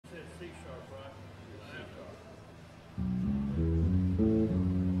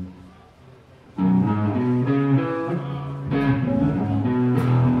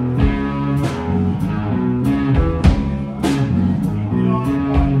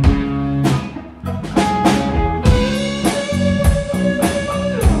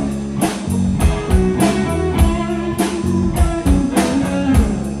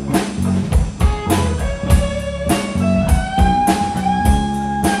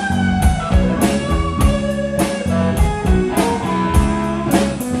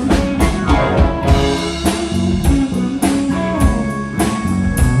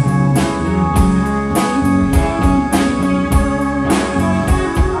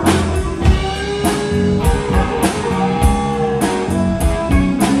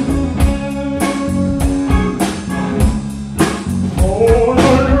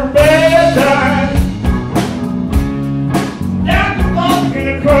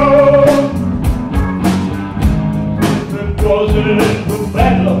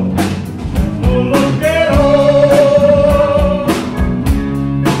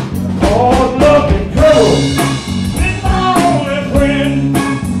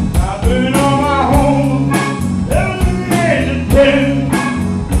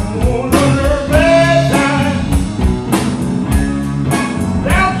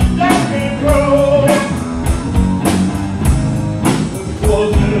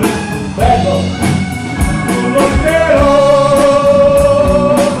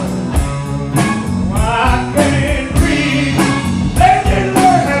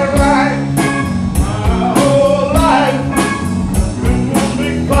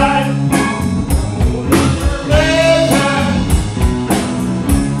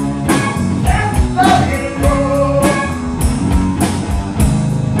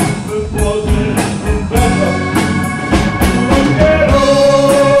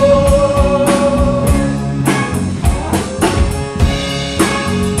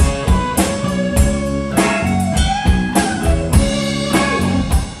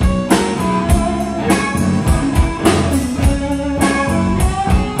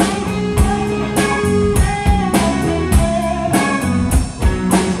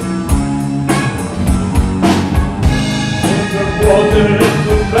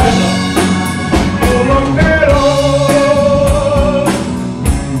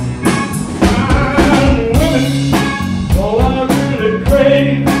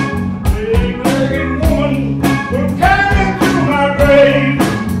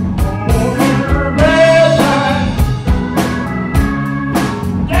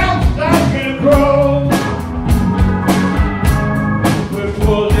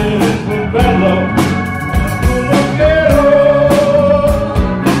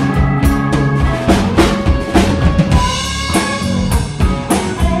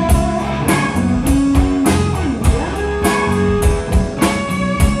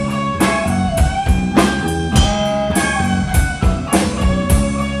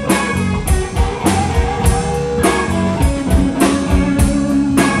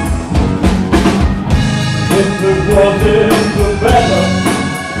wasn't for better,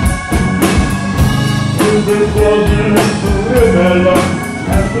 if it wasn't for rebellion,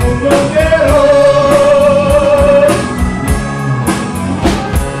 and to look at all.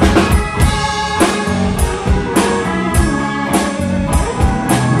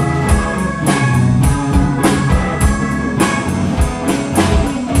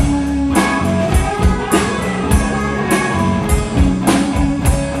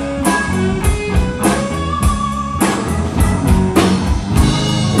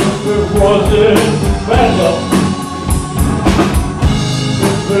 Wasn't better,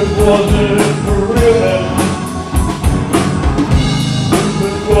 if it wasn't for real, if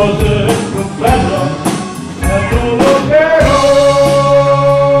it wasn't for better, and to look at all.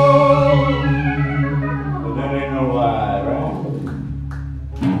 But that ain't no lie, right?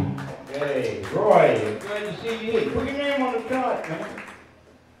 Hey, Roy, glad to see you. Put your name on the chart, man. I'm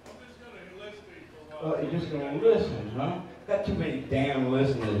just going to enlist people. Oh, you're just gonna listen, huh? Got too many damn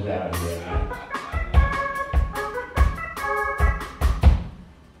listeners out here, man.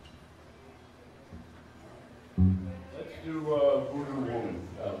 Let's do Voodoo Woman.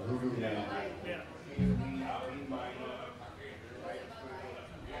 Voodoo now.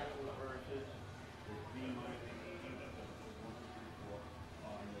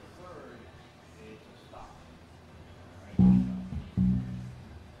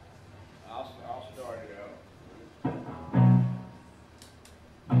 I'll start it out.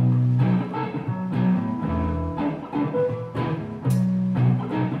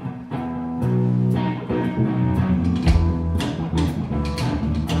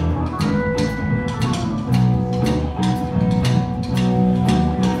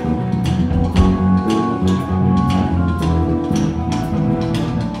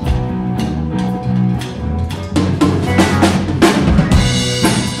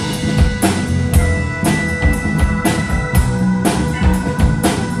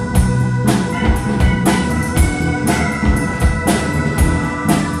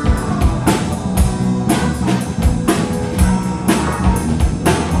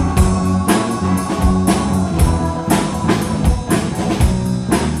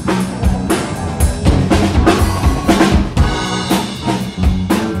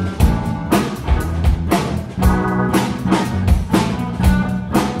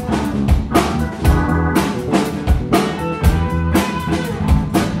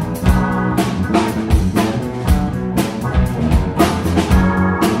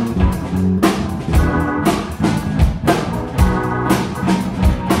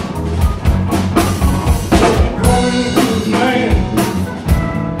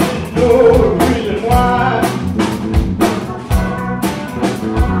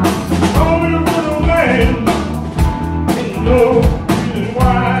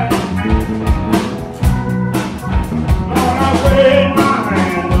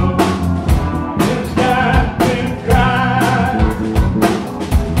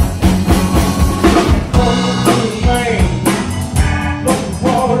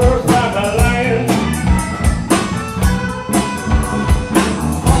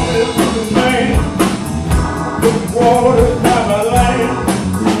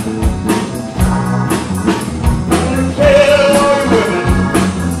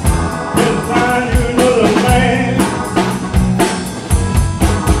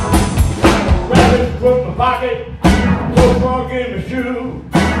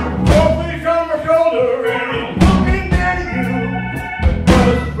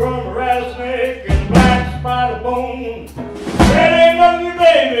 From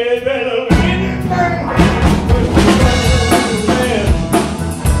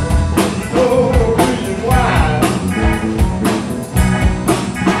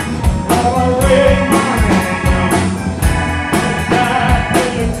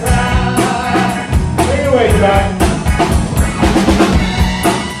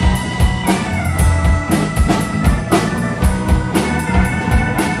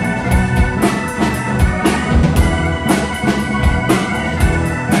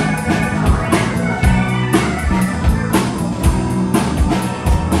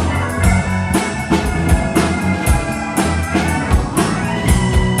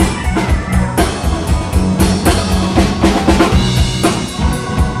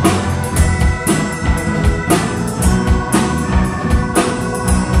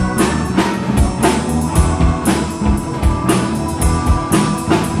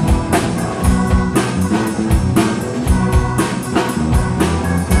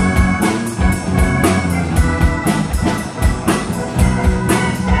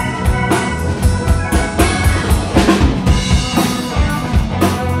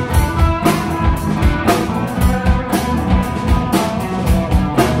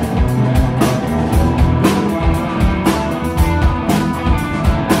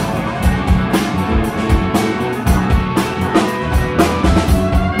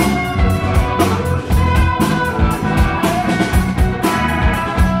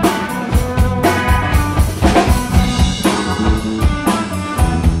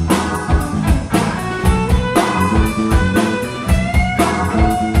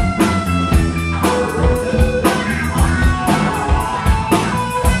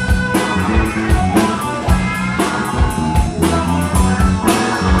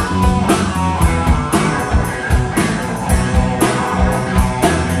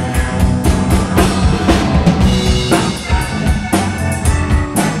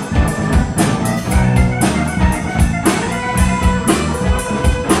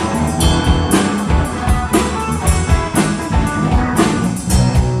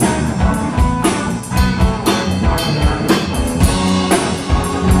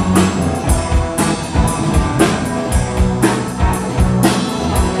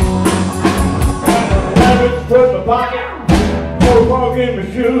in my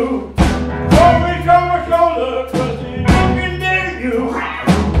shoe. Don't reach on my shoulder, cause you can dare you.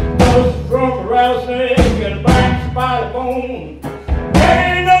 Bust from a rattlesnake and a back by the bone.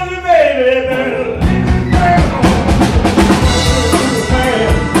 There ain't nothing, baby, better leave me alone.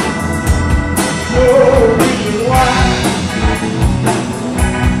 Man, no reason why.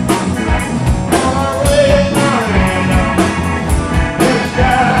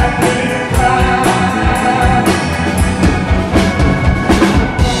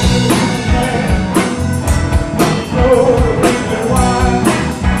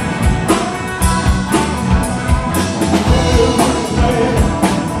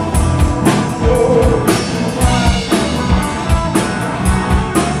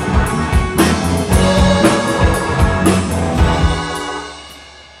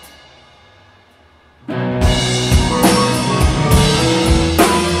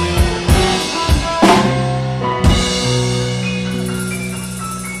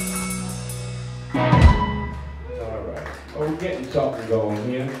 Something going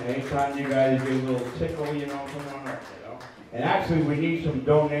here. Anytime you guys get a little tickle, you know, come on up, you know. And actually, we need some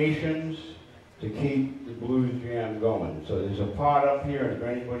donations to keep the Blues Jam going. So there's a pot up here, and if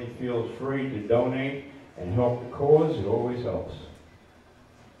anybody feels free to donate and help the cause, it always helps.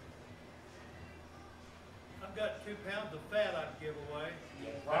 I've got 2 pounds of fat I'd give away.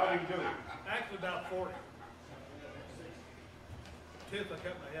 Probably do. Actually, about 40. Tooth, I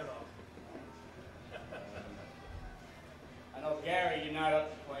cut my head off. I know, Gary, you're not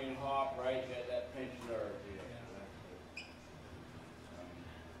up to playing harp, right? You got that pinched nerve.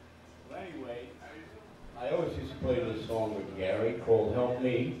 Well, anyway, I always used to play this song with Gary called Help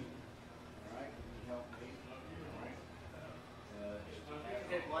Me. All right, help me. All right.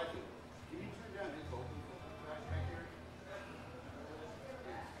 Can you turn down this vocal track back here?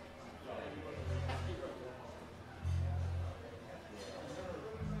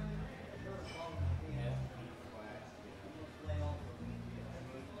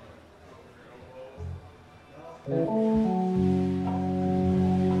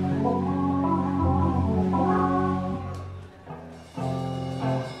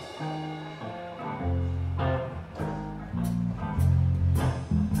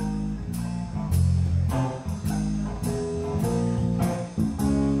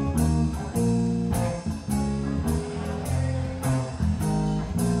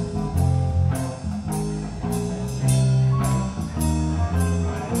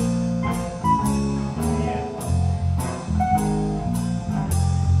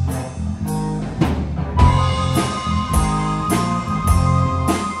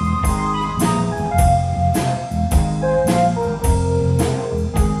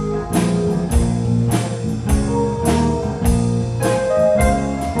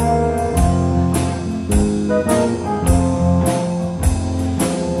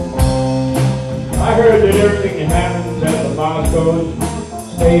 I heard that everything that happens at Lamasco's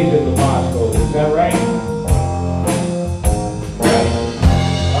stays at Lamasco's. Is that right? Right.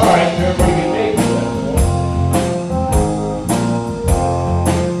 All right, so everybody can make it.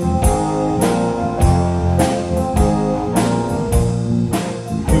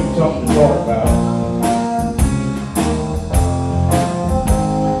 Give them something to talk about.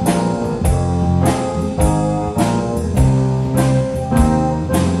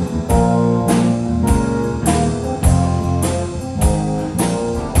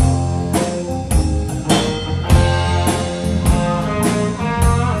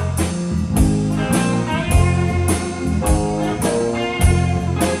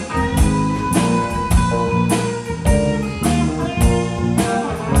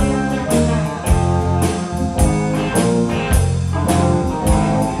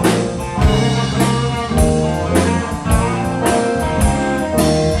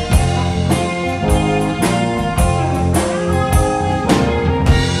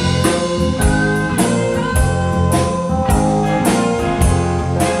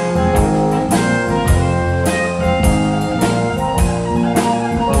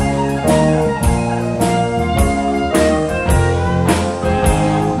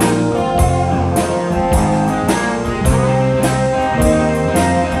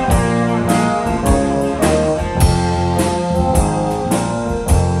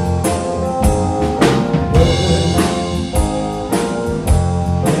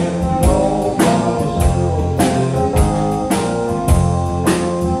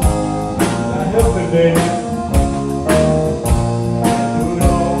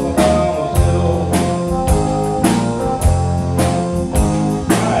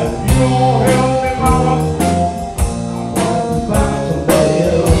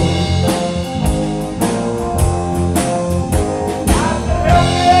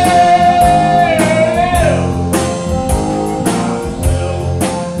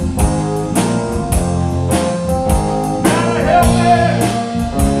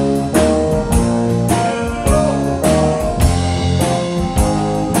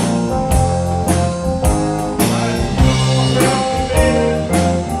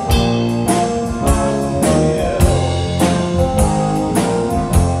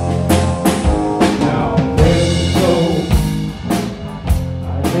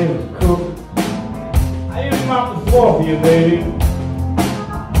 is cooked. I even mop the floor for you, baby. You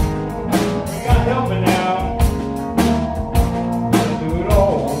gotta help me now. Gotta do it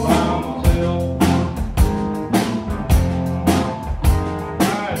all by myself.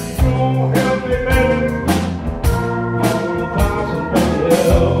 Alright, you won't help me, baby. I'm gonna find somebody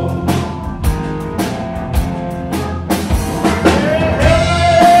else.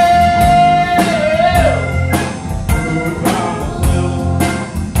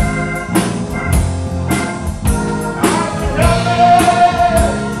 Help me!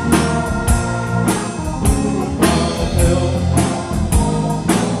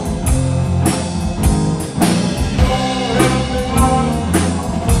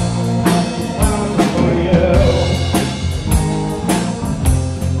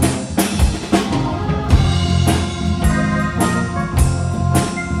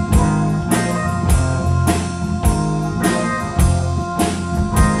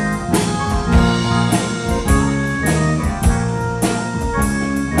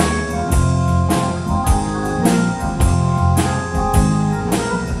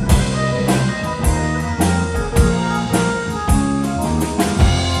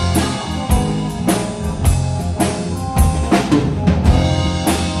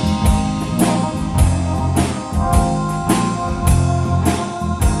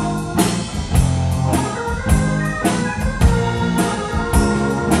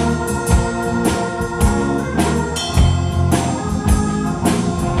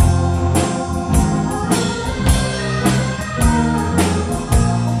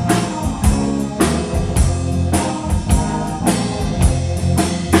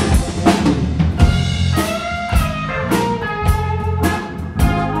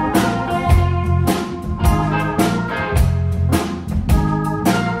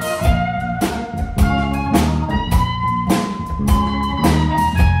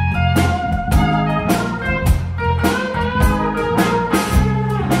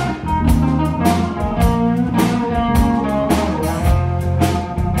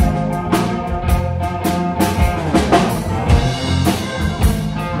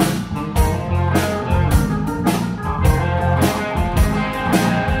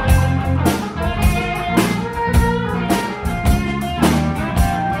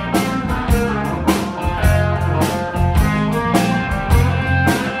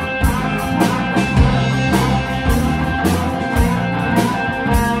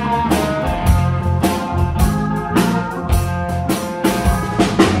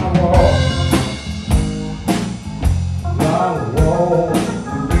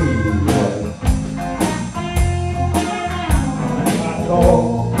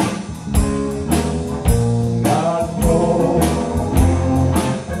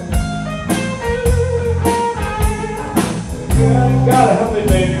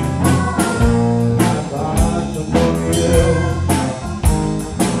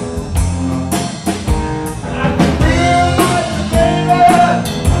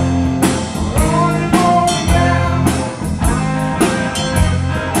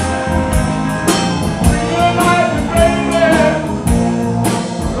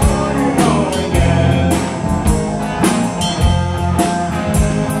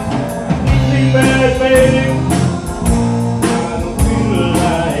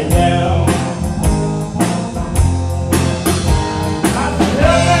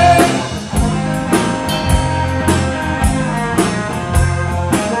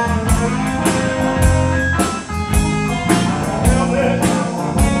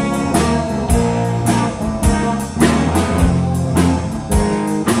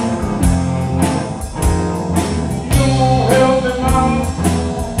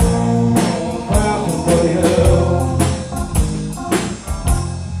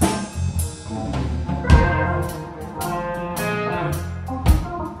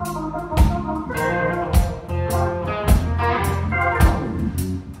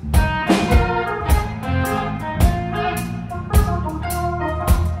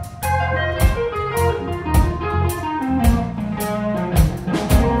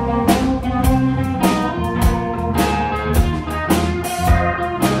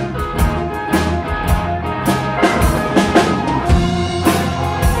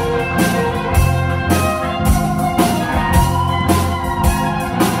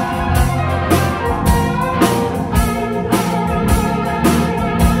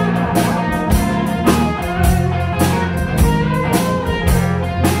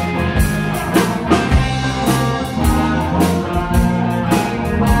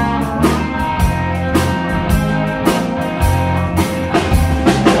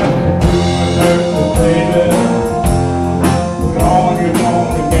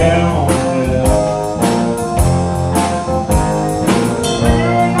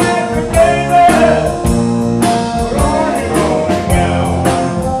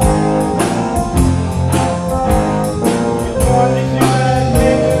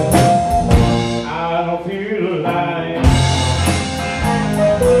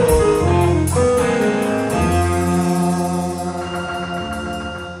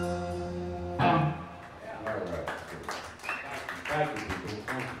 Thank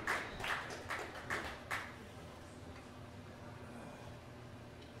you.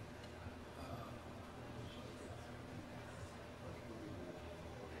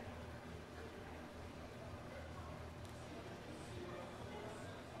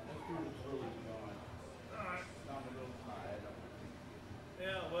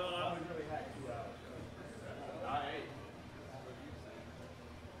 Yeah, well, I really had 2 hours. All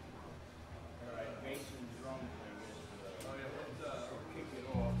right, Mason drums, I guess. Kick it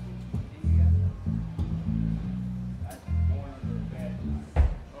off. That's born under a bad time.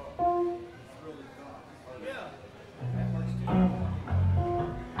 Oh, it's really gone. yeah. That much too.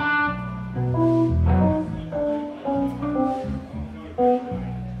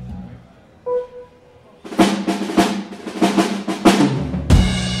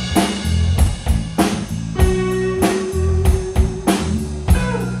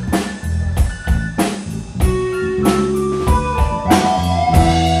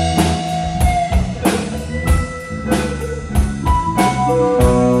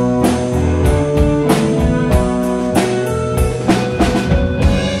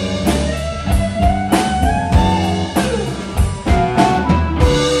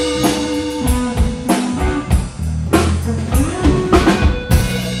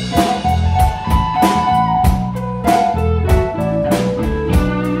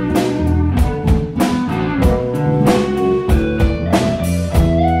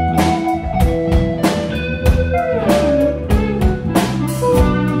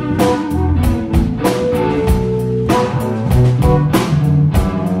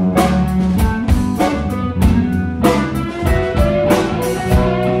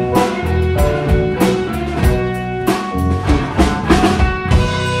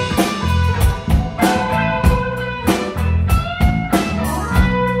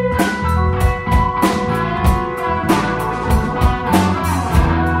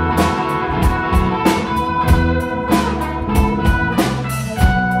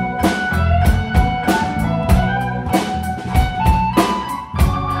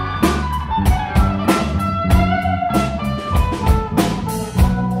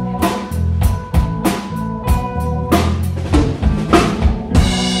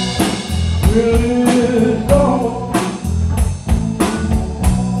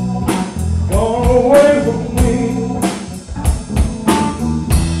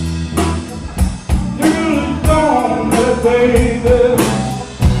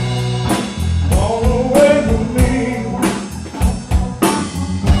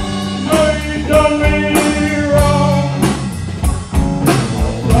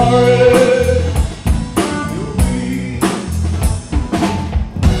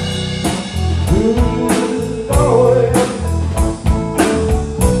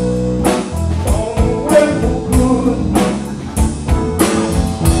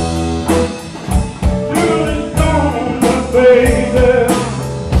 Baby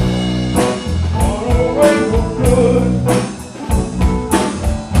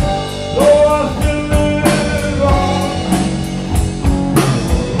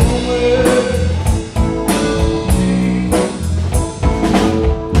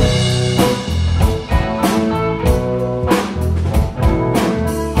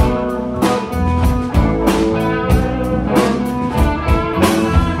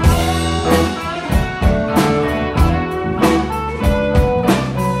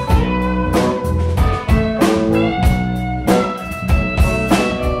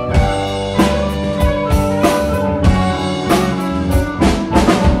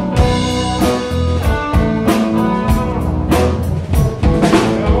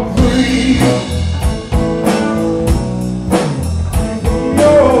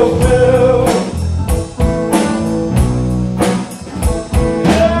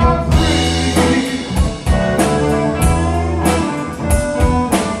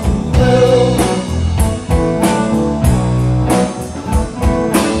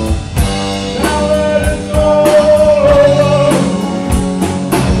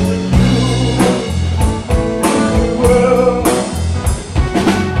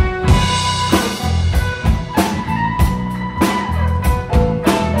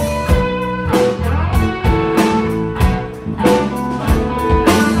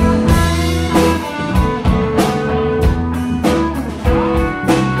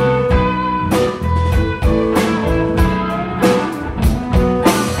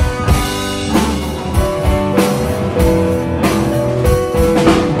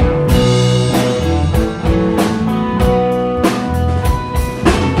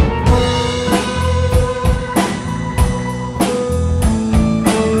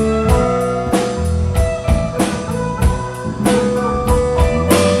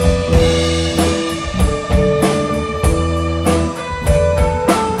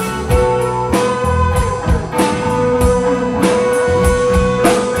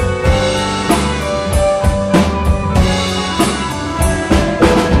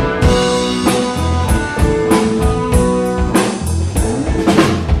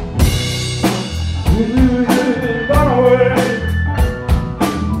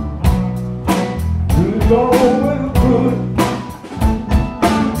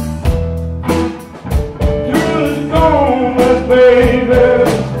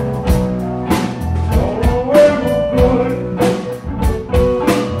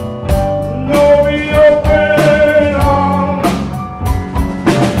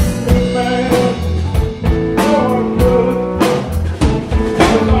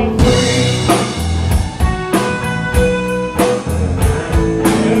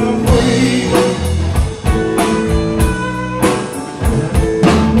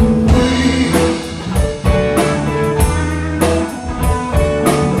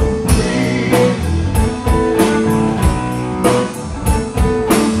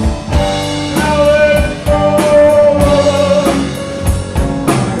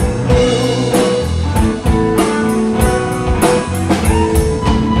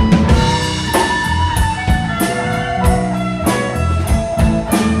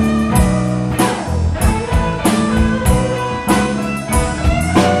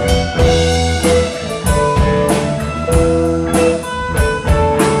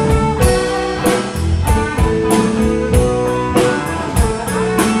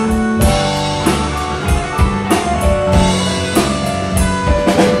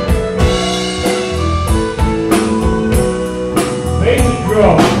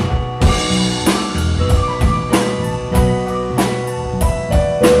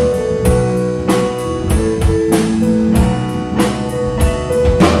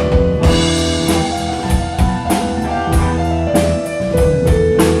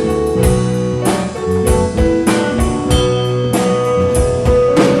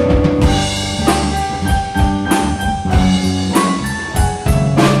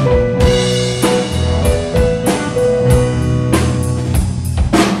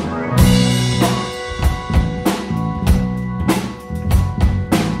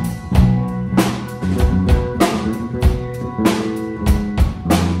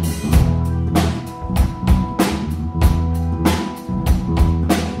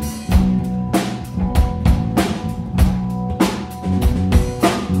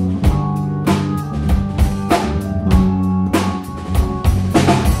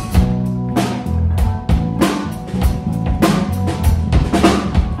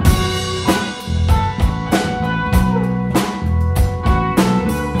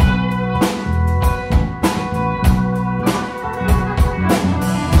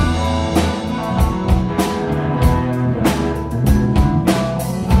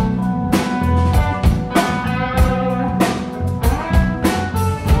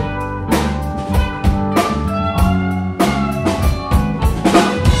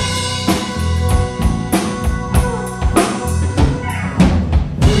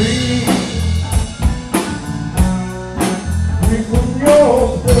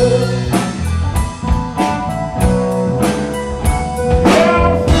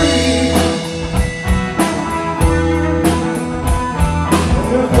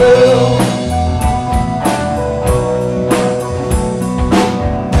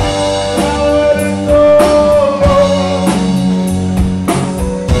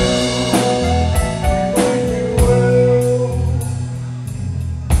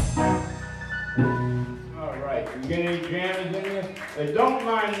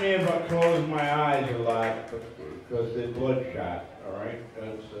don't mind me if I close my eyes a lot because they're bloodshot, all right?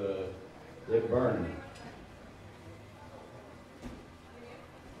 They're burning. It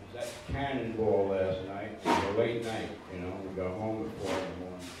was that cannonball last night. It was a late night, you know. We got home at 4 in the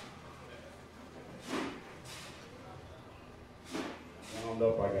morning. Wound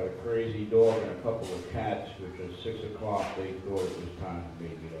up, I got a crazy dog and a couple of cats, which at 6 o'clock they thought it was time for me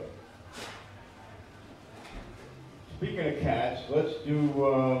to get up. Speaking of cats, let's do,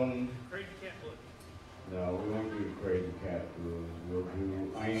 Crazy cat blues. no, we won't do crazy cat blues. We'll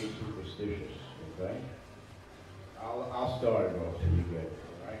do I Ain't Superstitious, okay? I'll start it off so you get it,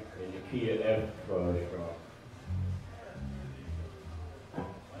 all right? And your key at F sharp.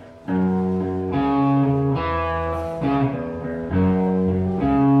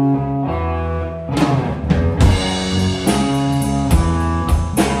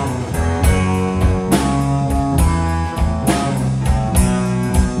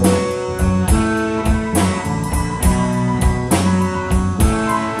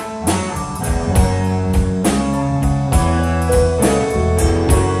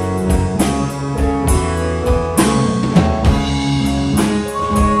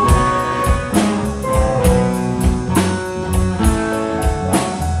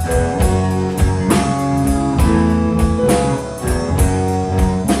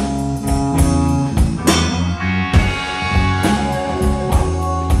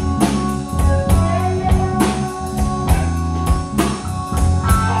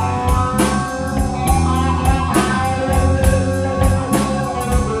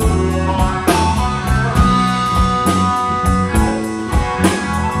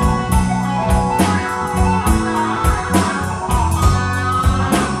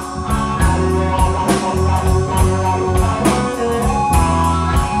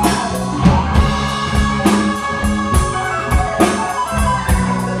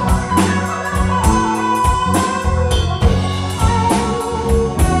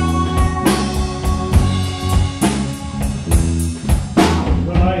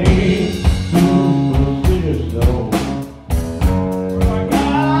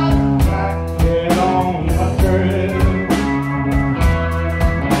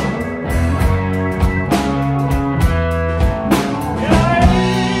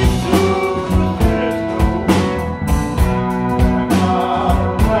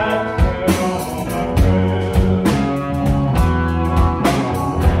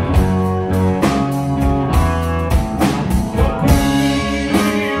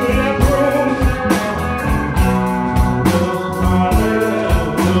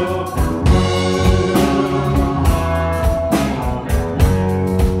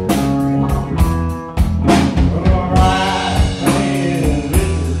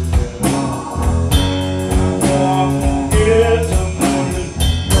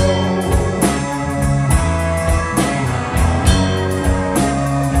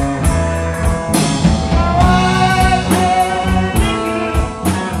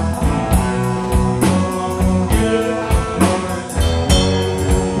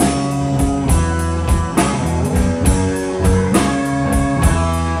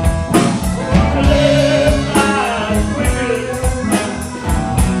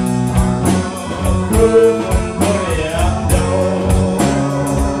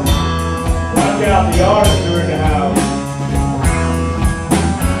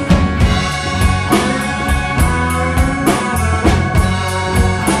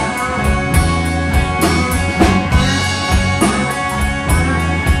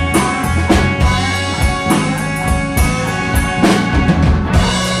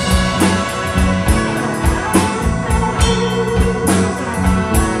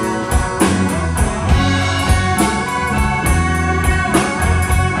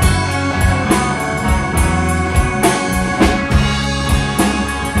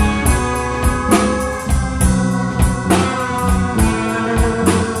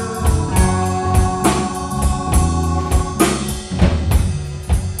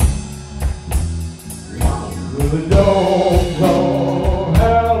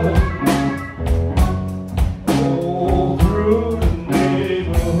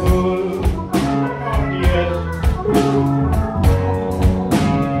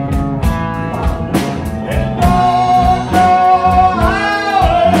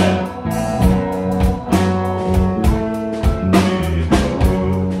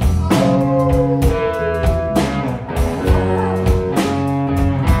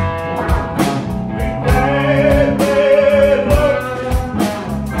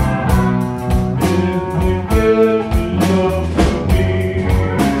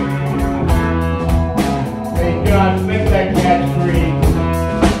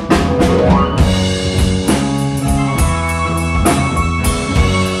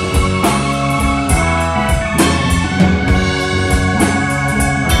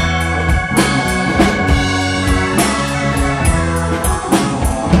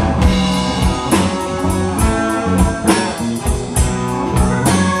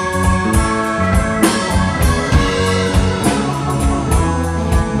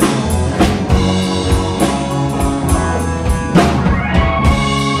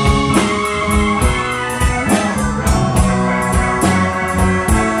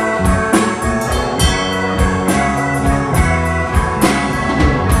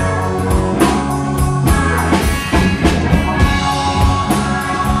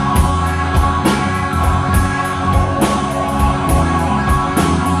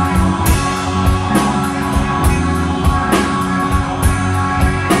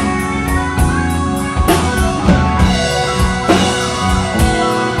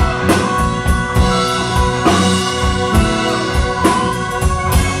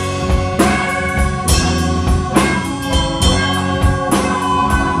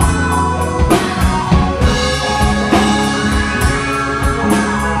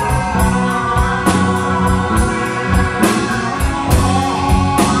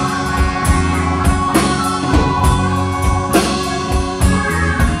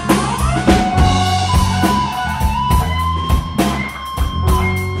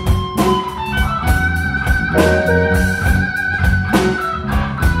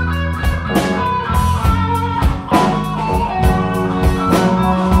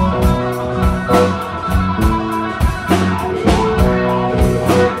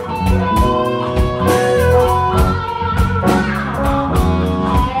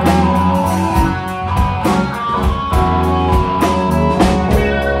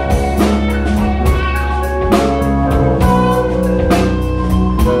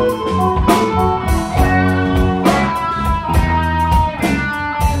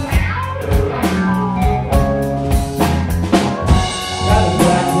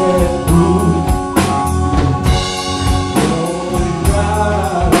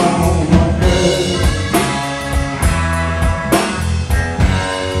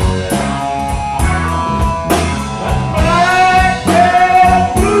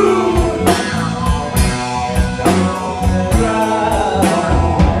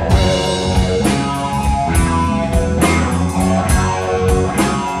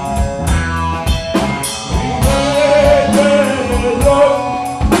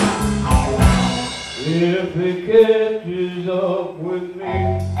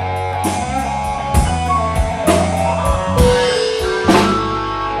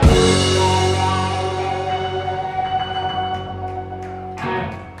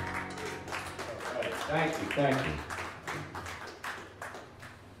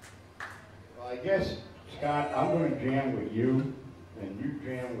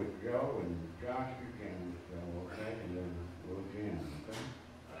 jam with Joe and Josh, you jam with Joe, okay? And then we'll jam, okay?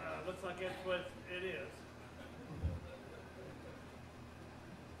 Looks like that's what it is.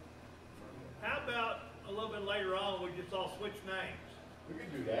 How about a little bit later on, we just all switch names? We can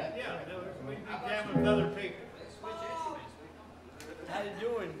do that. Yeah, no, we can be jamming with other people. How you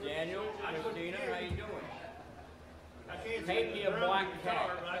doing, Daniel? Christina, how you doing? I can't Paint switch me the a drum black and guitar,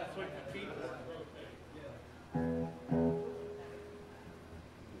 cat. but I can switch the keyboard.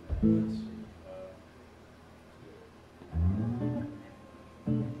 Let's see.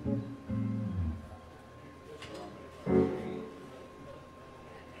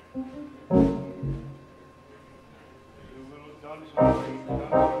 Do a little done somebody. A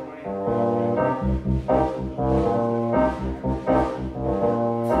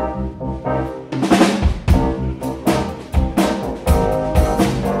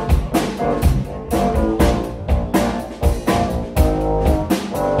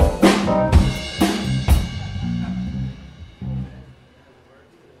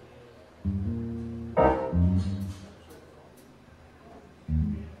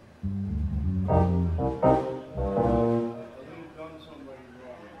little done somebody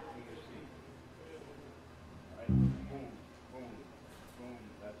wrong.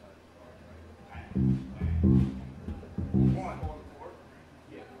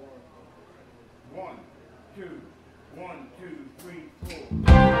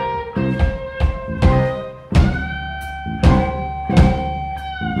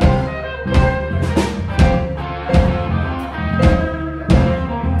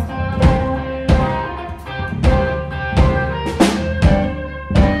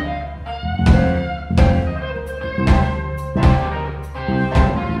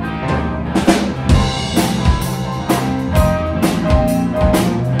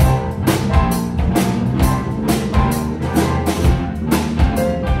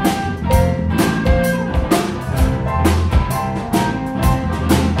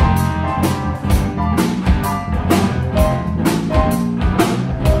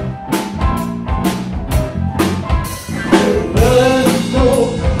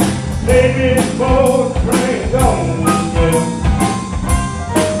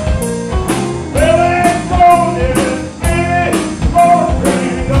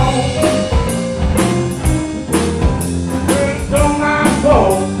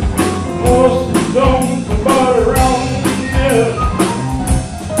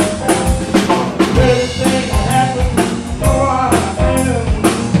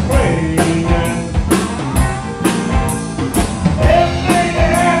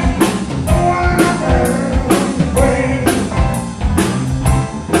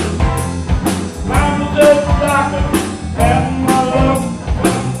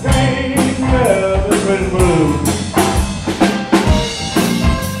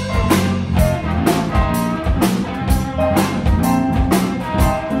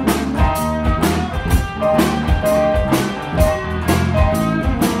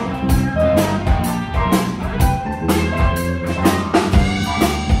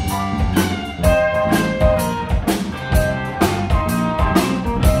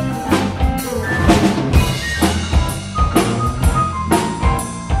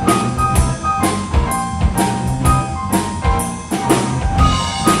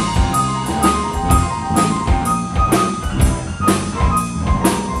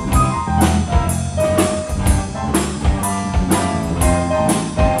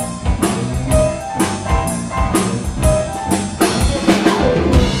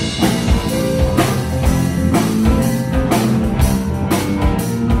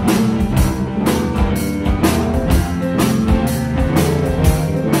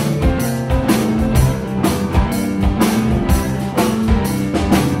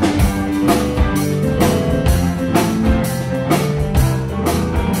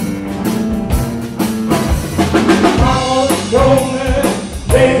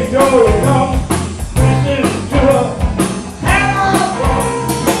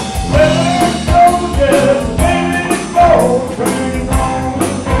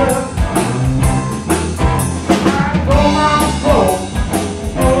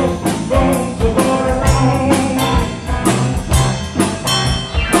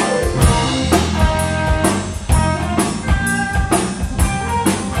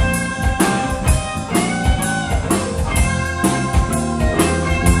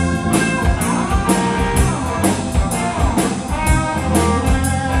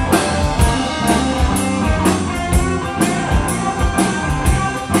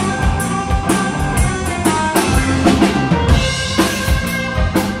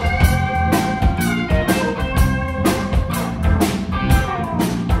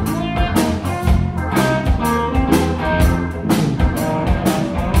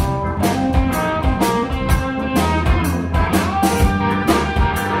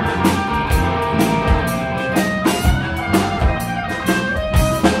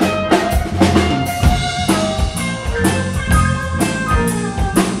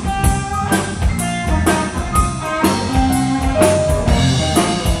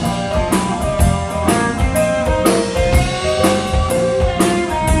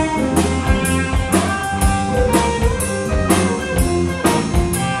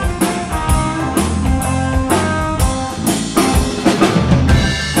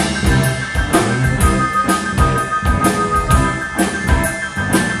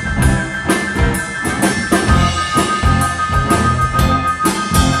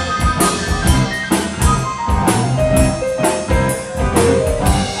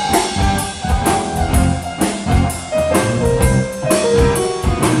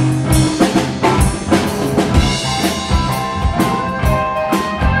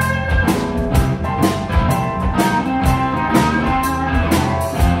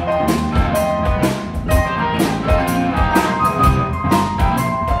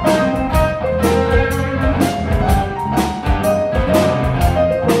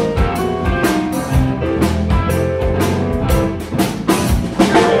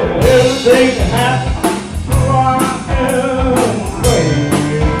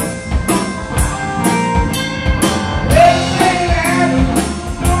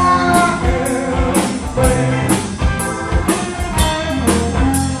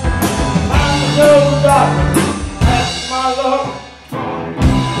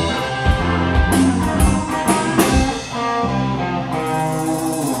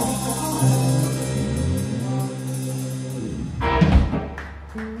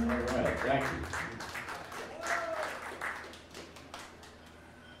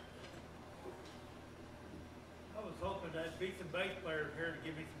 hoping there'd be some bass players here to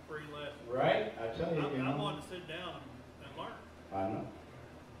give me some free lessons. Right? I tell you, you I know. wanted to sit down and learn. I know.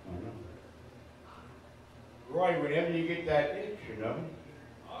 Roy, whenever you get that itch, you know.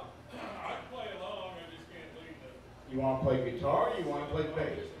 I play along, I just can't lead the. You want to play guitar or you want to play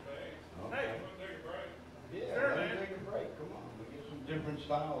bass? Just the bass. Okay. Hey. I'm gonna take a break. Yeah, Sure, let's man. take a break. Come on. We get some different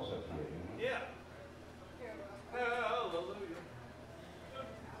styles up here, you know. Yeah. Hallelujah.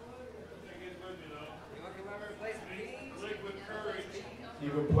 Take it with you though. You want to come over and play some keys? Liquid courage.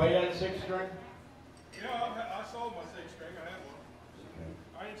 You can play that six string? Yeah, I sold my 6-string, I have one. Okay.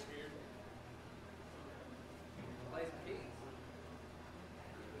 I ain't scared. Play some keys.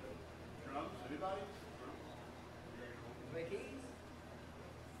 Drums, anybody? Play keys?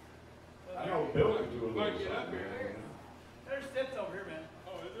 I know Bill can do a Might little get up something. here. There's steps over here, man.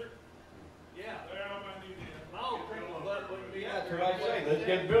 Oh, is there? Yeah. There, I might need to. My old criminal butt wouldn't be out That's there. what I say. Let's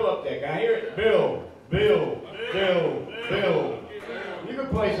get Bill up there. Can I hear it? Bill. You can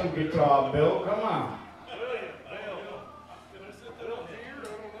play some guitar, Bill. Come on.